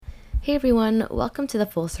Hey everyone, welcome to the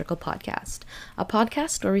Full Circle Podcast, a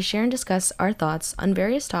podcast where we share and discuss our thoughts on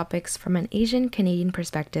various topics from an Asian Canadian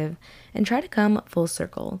perspective and try to come full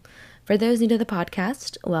circle. For those new to the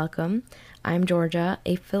podcast, welcome. I'm Georgia,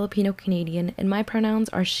 a Filipino Canadian, and my pronouns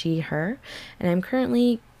are she, her, and I'm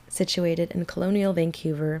currently situated in colonial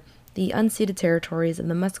Vancouver, the unceded territories of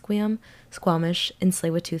the Musqueam, Squamish, and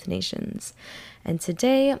Tsleil-Waututh nations. And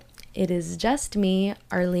today, it is just me.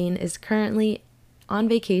 Arlene is currently on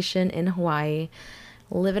vacation in Hawaii,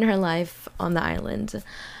 living her life on the island.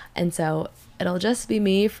 And so it'll just be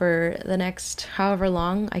me for the next however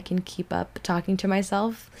long I can keep up talking to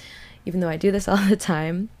myself, even though I do this all the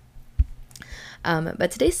time.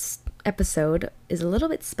 But today's episode is a little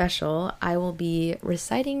bit special. I will be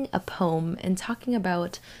reciting a poem and talking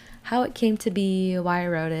about how it came to be, why I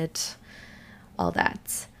wrote it, all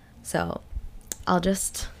that. So I'll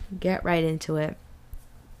just get right into it.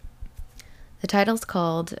 The title's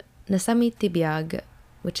called Nasamit Biag,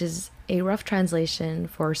 which is a rough translation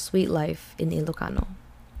for sweet life in Ilocano.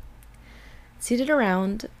 Seated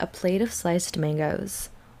around a plate of sliced mangoes,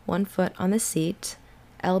 one foot on the seat,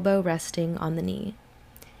 elbow resting on the knee.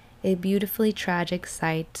 A beautifully tragic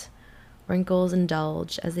sight, wrinkles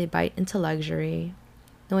indulge as they bite into luxury,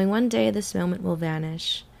 knowing one day this moment will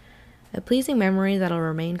vanish, a pleasing memory that'll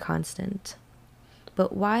remain constant.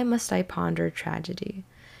 But why must I ponder tragedy?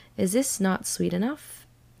 Is this not sweet enough?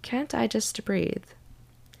 Can't I just breathe?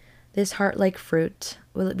 This heart-like fruit,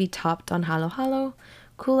 will it be topped on halo-halo,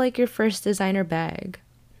 cool like your first designer bag?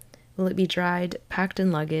 Will it be dried, packed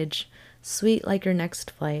in luggage, sweet like your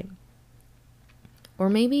next flight? Or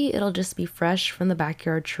maybe it'll just be fresh from the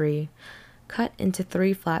backyard tree, cut into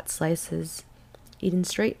 3 flat slices, eaten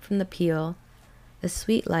straight from the peel, a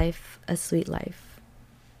sweet life, a sweet life.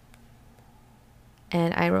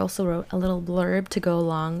 And I also wrote a little blurb to go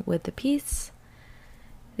along with the piece.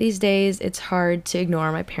 These days, it's hard to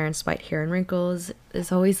ignore my parents' white hair and wrinkles. This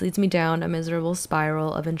always leads me down a miserable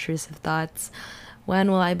spiral of intrusive thoughts. When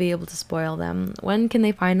will I be able to spoil them? When can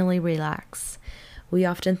they finally relax? We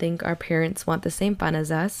often think our parents want the same fun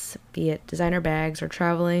as us, be it designer bags or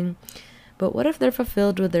traveling. But what if they're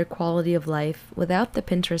fulfilled with their quality of life without the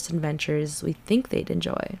Pinterest adventures we think they'd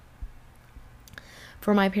enjoy?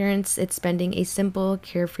 For my parents, it's spending a simple,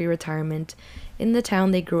 carefree retirement in the town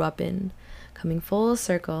they grew up in, coming full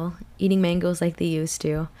circle, eating mangoes like they used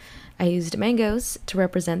to. I used mangoes to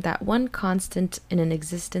represent that one constant in an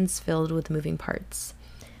existence filled with moving parts.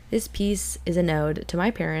 This piece is an ode to my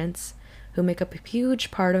parents, who make up a huge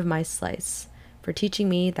part of my slice, for teaching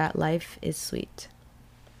me that life is sweet.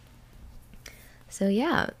 So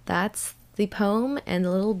yeah, that's the poem and the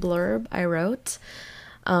little blurb I wrote.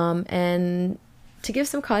 And to give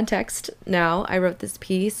some context now, I wrote this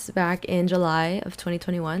piece back in July of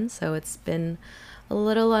 2021, so it's been a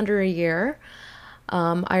little under a year.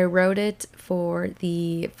 I wrote it for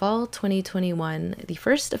the fall 2021, the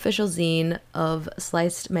first official zine of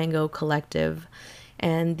Sliced Mango Collective,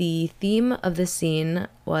 and the theme of the zine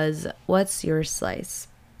was, "What's Your Slice?"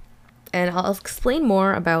 And I'll explain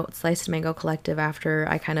more about Sliced Mango Collective after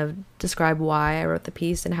I kind of describe why I wrote the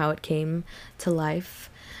piece and how it came to life.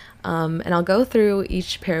 And I'll go through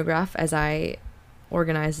each paragraph as I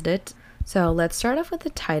organized it. So let's start off with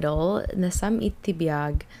the title, Nasamit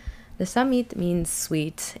Biag. Nasamit means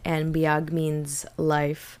sweet and Biag means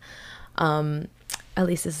life. At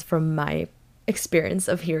least this is from my experience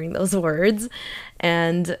of hearing those words.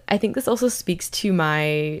 And I think this also speaks to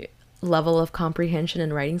my level of comprehension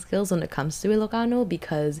and writing skills when it comes to Ilocano,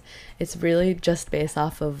 because it's really just based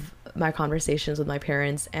off of my conversations with my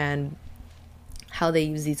parents and how they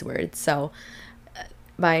use these words. So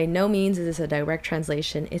by no means is this a direct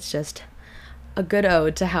translation. It's just a good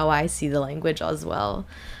ode to how I see the language as well.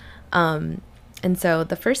 And so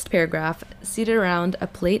the first paragraph, seated around a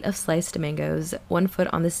plate of sliced mangoes, one foot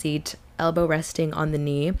on the seat, elbow resting on the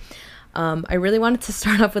knee. I really wanted to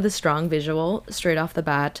start off with a strong visual straight off the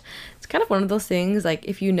bat. It's kind of one of those things, like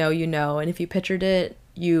if you know, you know, and if you pictured it,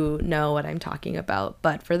 you know what I'm talking about.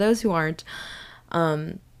 But for those who aren't,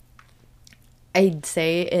 I'd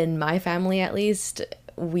say in my family, at least,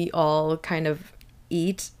 we all kind of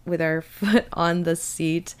eat with our foot on the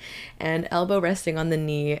seat and elbow resting on the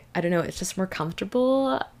knee. I don't know, it's just more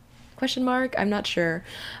comfortable, ? I'm not sure.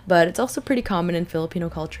 But it's also pretty common in Filipino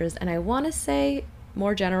cultures, and I want to say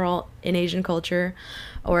more general in Asian culture,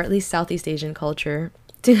 or at least Southeast Asian culture,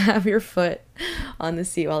 to have your foot on the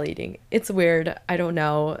seat while eating. It's weird, I don't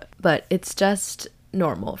know, but it's just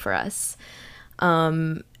normal for us.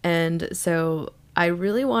 And so I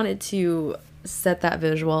really wanted to set that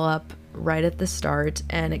visual up right at the start,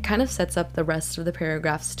 and it kind of sets up the rest of the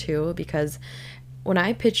paragraphs too, because when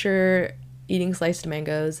I picture eating sliced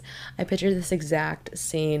mangoes, I picture this exact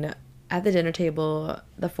scene at the dinner table,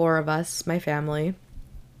 the four of us, my family.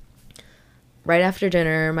 Right after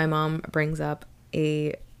dinner, my mom brings up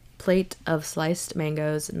a plate of sliced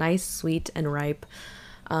mangoes, nice, sweet, and ripe,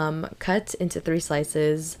 cut into 3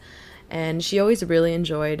 slices. And she always really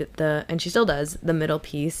enjoyed and she still does, the middle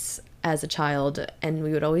piece as a child. And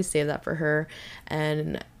we would always save that for her.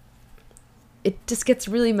 And it just gets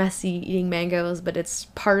really messy eating mangoes, but it's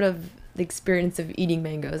part of the experience of eating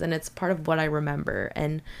mangoes. And it's part of what I remember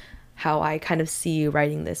and how I kind of see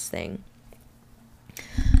writing this thing.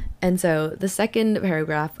 And so the second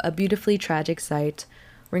paragraph, a beautifully tragic sight,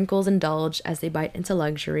 wrinkles indulge as they bite into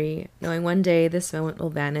luxury, knowing one day this moment will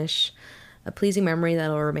vanish, a pleasing memory that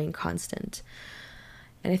will remain constant.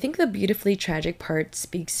 And I think the beautifully tragic part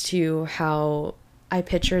speaks to how I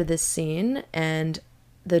picture this scene, and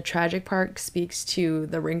the tragic part speaks to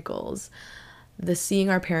the wrinkles, the seeing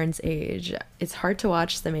our parents age. It's hard to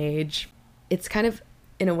watch them age. It's kind of,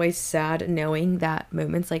 in a way, sad knowing that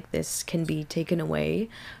moments like this can be taken away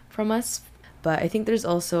from us. But I think there's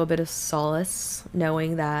also a bit of solace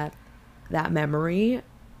knowing that that memory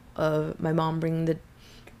of my mom bringing the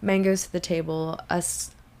mangoes to the table,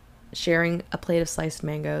 us sharing a plate of sliced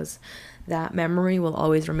mangoes, that memory will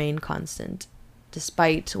always remain constant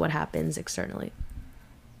despite what happens externally.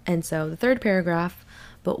 And so the third paragraph,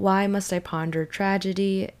 but why must I ponder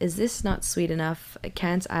tragedy? Is this not sweet enough?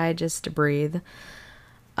 Can't I just breathe?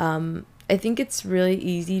 I think it's really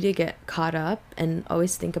easy to get caught up and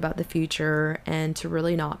always think about the future and to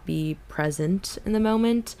really not be present in the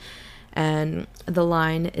moment. And the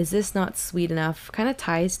line, is this not sweet enough, kind of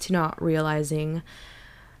ties to not realizing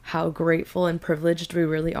how grateful and privileged we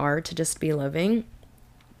really are to just be living.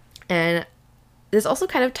 And this also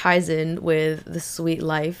kind of ties in with the sweet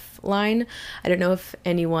life line. I don't know if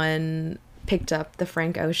anyone picked up the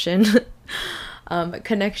Frank Ocean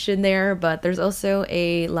connection there, but there's also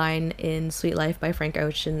a line in Sweet Life by Frank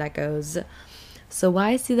Ocean that goes, so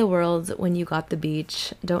why see the world when you got the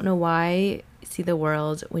beach? Don't know why see the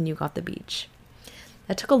world when you got the beach.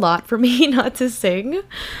 That took a lot for me not to sing,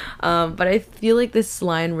 but I feel like this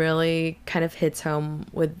line really kind of hits home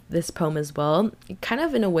with this poem as well. It kind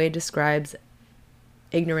of in a way describes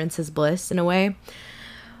ignorance is bliss in a way.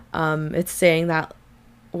 It's saying that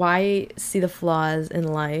why see the flaws in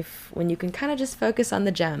life when you can kind of just focus on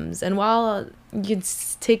the gems? And while you can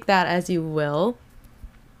take that as you will,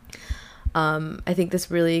 I think this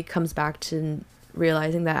really comes back to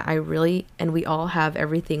realizing that we all have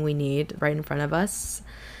everything we need right in front of us,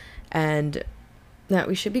 and that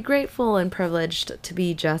we should be grateful and privileged to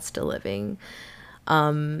be just living.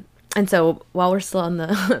 And so while we're still on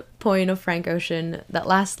the point of Frank Ocean, that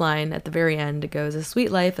last line at the very end goes, a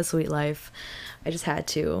sweet life, a sweet life. I just had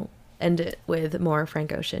to end it with more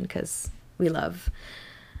Frank Ocean because we love.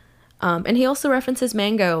 And he also references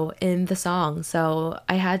mango in the song, so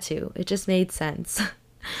I had to. It just made sense.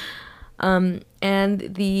 And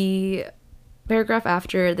the paragraph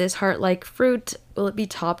after, this heart like fruit, will it be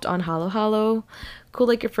topped on hollow hollow? Cool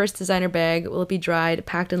like your first designer bag, will it be dried,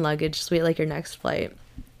 packed in luggage, sweet like your next flight?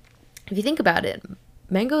 If you think about it,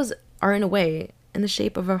 mangoes are in a way in the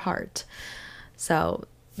shape of a heart. So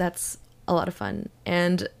that's a lot of fun.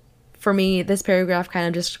 And for me, this paragraph kind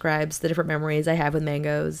of describes the different memories I have with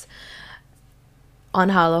mangoes. On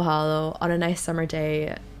hollow hollow, on a nice summer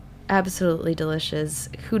day, absolutely delicious.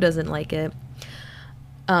 Who doesn't like it?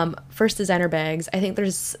 First designer bags. I think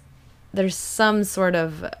there's some sort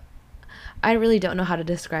of, I really don't know how to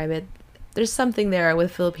describe it. There's something there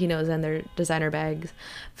with Filipinos and their designer bags,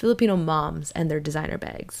 Filipino moms and their designer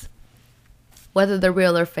bags. Whether they're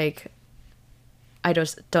real or fake, I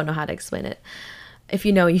just don't know how to explain it. If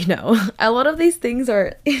you know, you know. A lot of these things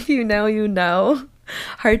are, if you know, you know.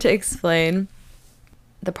 Hard to explain.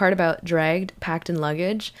 The part about dragged, packed in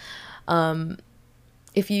luggage.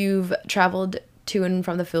 If you've traveled to and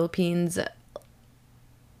from the Philippines,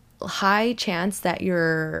 high chance that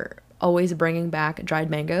you're always bringing back dried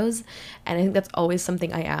mangoes, and I think that's always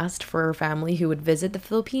something I asked for family who would visit the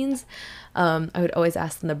Philippines. I would always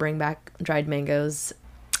ask them to bring back dried mangoes.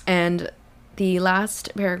 And the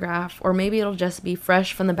last paragraph, or maybe it'll just be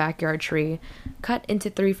fresh from the backyard tree, cut into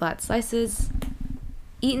 3 flat slices,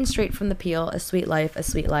 eaten straight from the peel, a sweet life, a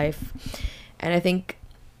sweet life. And I think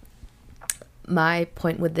my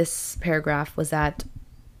point with this paragraph was that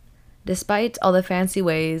despite all the fancy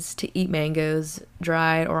ways to eat mangoes,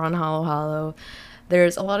 dried or on hollow hollow,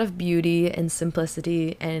 there's a lot of beauty and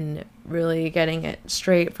simplicity and really getting it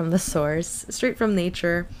straight from the source, straight from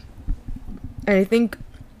nature. And I think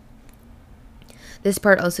this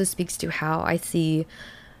part also speaks to how I see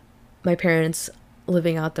my parents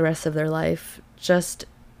living out the rest of their life just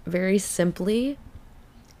very simply.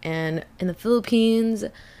 And in the Philippines,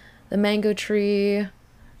 the mango tree,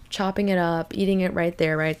 chopping it up, eating it right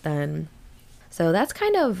there, right then. So that's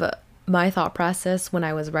kind of my thought process when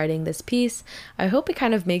I was writing this piece. I hope it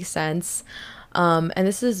kind of makes sense. And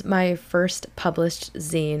this is my first published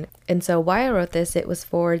zine. And so why I wrote this, it was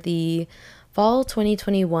for the fall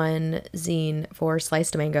 2021 zine for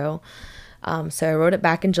Sliced Mango. So I wrote it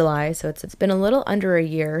back in July. So it's been a little under a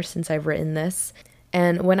year since I've written this.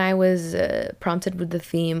 And when I was prompted with the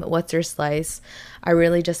theme, what's your slice? I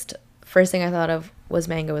really just, first thing I thought of was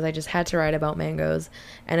mangoes. I just had to write about mangoes.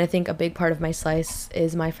 And I think a big part of my slice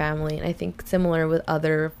is my family. And I think similar with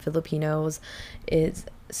other Filipinos is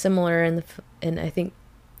similar and I think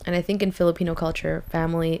in Filipino culture,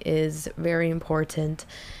 family is very important.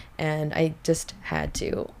 And I just had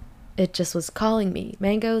to. It just was calling me.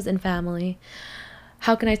 Mangoes and family.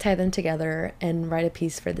 How can I tie them together and write a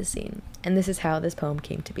piece for the scene? And this is how this poem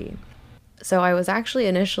came to be. So I was actually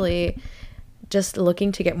initially just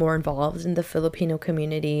looking to get more involved in the Filipino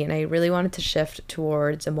community, and I really wanted to shift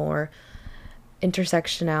towards a more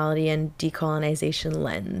intersectionality and decolonization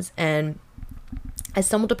lens. And I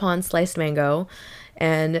stumbled upon Sliced Mango,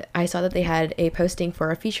 and I saw that they had a posting for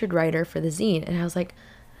a featured writer for the zine, and I was like,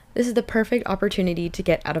 this is the perfect opportunity to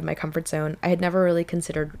get out of my comfort zone. I had never really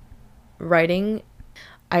considered writing.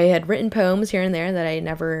 I had written poems here and there that I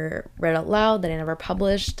never read out loud, that I never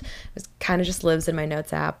published. It kind of just lives in my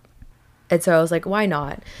notes app. And so I was like, why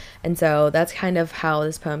not? And so that's kind of how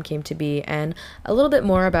this poem came to be. And a little bit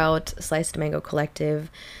more about Sliced Mango Collective.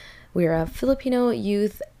 We're a Filipino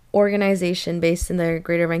youth organization based in the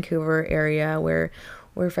Greater Vancouver area where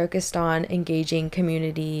we're focused on engaging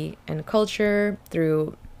community and culture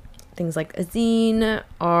through things like a zine,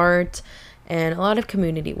 art, and a lot of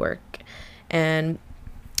community work. And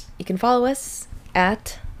you can follow us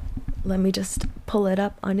at, let me just pull it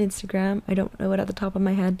up on Instagram. I don't know it at the top of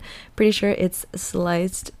my head. Pretty sure it's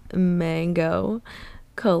Sliced Mango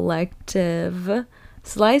Collective.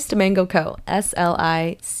 Sliced Mango Co.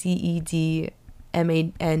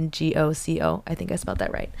 SLICEDMANGOCO. I think I spelled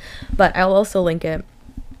that right. But I'll also link it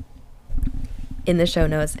in the show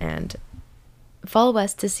notes, and follow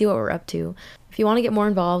us to see what we're up to. If you want to get more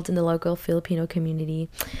involved in the local Filipino community,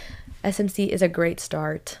 SMC is a great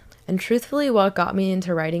start. And truthfully, what got me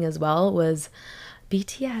into writing as well was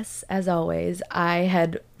BTS, as always. I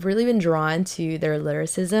had really been drawn to their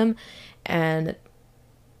lyricism, and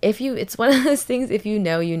it's one of those things, if you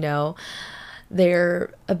know,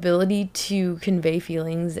 their ability to convey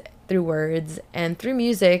feelings through words and through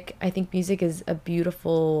music. I think music is a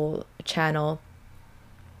beautiful channel.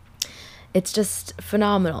 It's just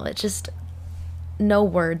phenomenal. It's just no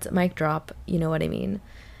words, mic drop, you know what I mean?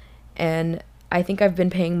 And I think I've been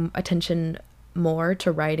paying attention more to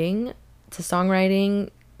writing, to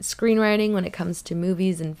songwriting, screenwriting when it comes to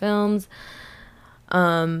movies and films.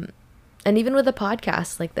 And even with a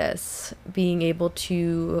podcast like this, being able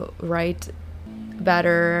to write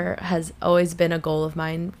better has always been a goal of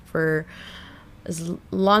mine for as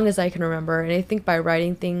long as I can remember. And I think by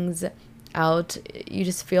writing things out, you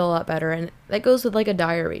just feel a lot better. And that goes with like a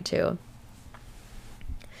diary too.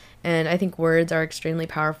 And I think words are extremely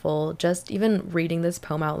powerful. Just even reading this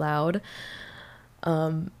poem out loud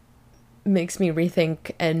makes me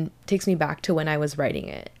rethink and takes me back to when I was writing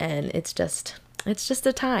it. And it's just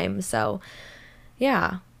a time. So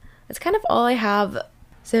yeah, that's kind of all I have.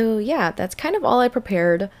 So yeah, that's kind of all I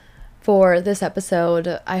prepared for this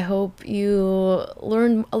episode. I hope you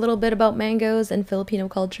learned a little bit about mangoes and Filipino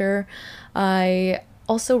culture. I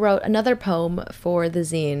also wrote another poem for the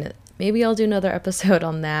zine. Maybe I'll do another episode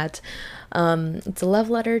on that. It's a love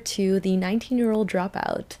letter to the 19-year-old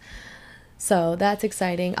dropout. So that's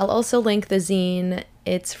exciting. I'll also link the zine.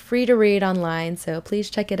 It's free to read online, so please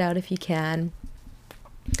check it out if you can.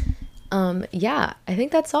 Yeah, I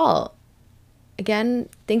think that's all. Again,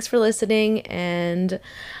 thanks for listening, and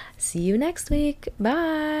see you next week.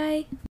 Bye!